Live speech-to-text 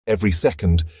Every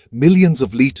second, millions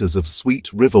of liters of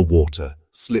sweet river water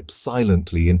slip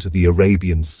silently into the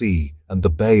Arabian Sea and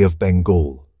the Bay of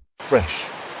Bengal. Fresh,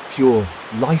 pure,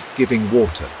 life-giving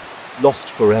water, lost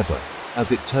forever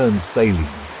as it turns saline.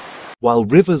 While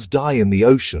rivers die in the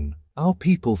ocean, our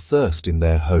people thirst in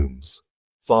their homes.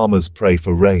 Farmers pray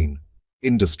for rain.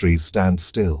 Industries stand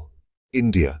still.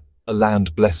 India, a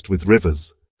land blessed with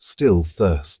rivers, still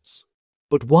thirsts.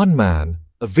 But one man,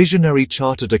 a visionary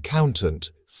chartered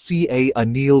accountant, CA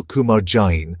Anil Kumar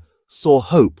Jain, saw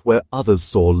hope where others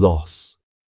saw loss.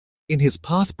 In his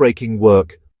path-breaking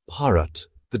work, Bharat,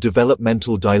 the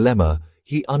Developmental Dilemma,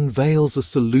 he unveils a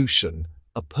solution,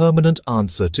 a permanent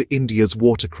answer to India's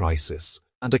water crisis,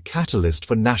 and a catalyst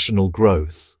for national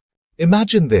growth.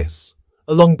 Imagine this.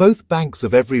 Along both banks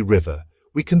of every river,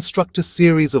 we construct a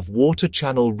series of water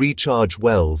channel recharge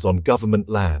wells on government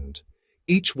land.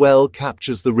 Each well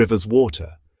captures the river's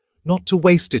water, not to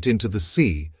waste it into the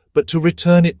sea, but to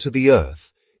return it to the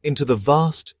earth, into the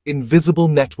vast, invisible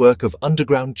network of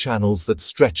underground channels that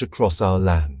stretch across our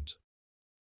land.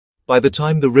 By the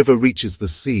time the river reaches the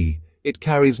sea, it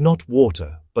carries not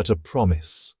water, but a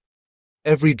promise.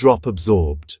 Every drop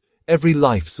absorbed, every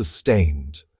life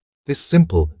sustained. This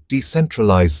simple,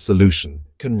 decentralized solution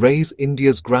can raise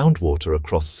India's groundwater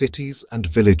across cities and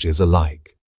villages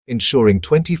alike, ensuring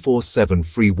 24/7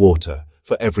 free water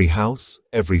for every house,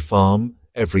 every farm,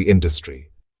 every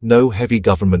industry. No heavy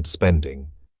government spending,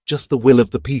 just the will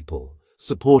of the people,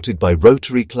 supported by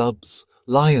Rotary clubs,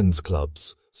 Lions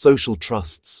clubs, social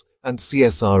trusts, and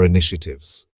CSR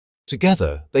initiatives.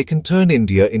 Together, they can turn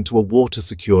India into a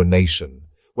water-secure nation,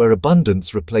 where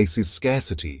abundance replaces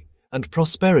scarcity and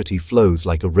prosperity flows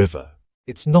like a river.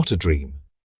 It's not a dream.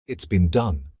 It's been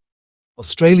done.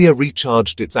 Australia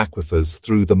recharged its aquifers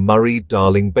through the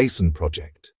Murray-Darling Basin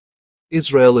project.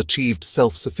 Israel achieved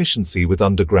self-sufficiency with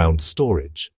underground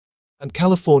storage. And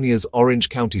California's Orange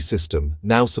County system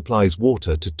now supplies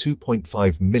water to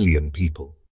 2.5 million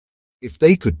people. If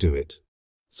they could do it,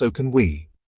 so can we.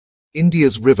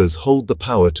 India's rivers hold the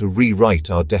power to rewrite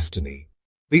our destiny.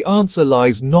 The answer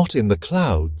lies not in the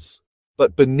clouds,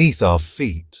 but beneath our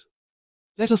feet.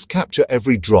 Let us capture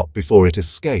every drop before it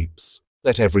escapes.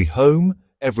 Let every home,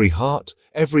 every heart,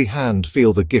 every hand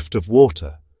feel the gift of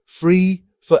water, free,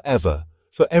 forever,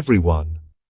 for everyone.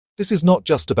 This is not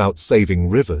just about saving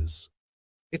rivers.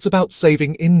 It's about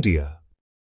saving India.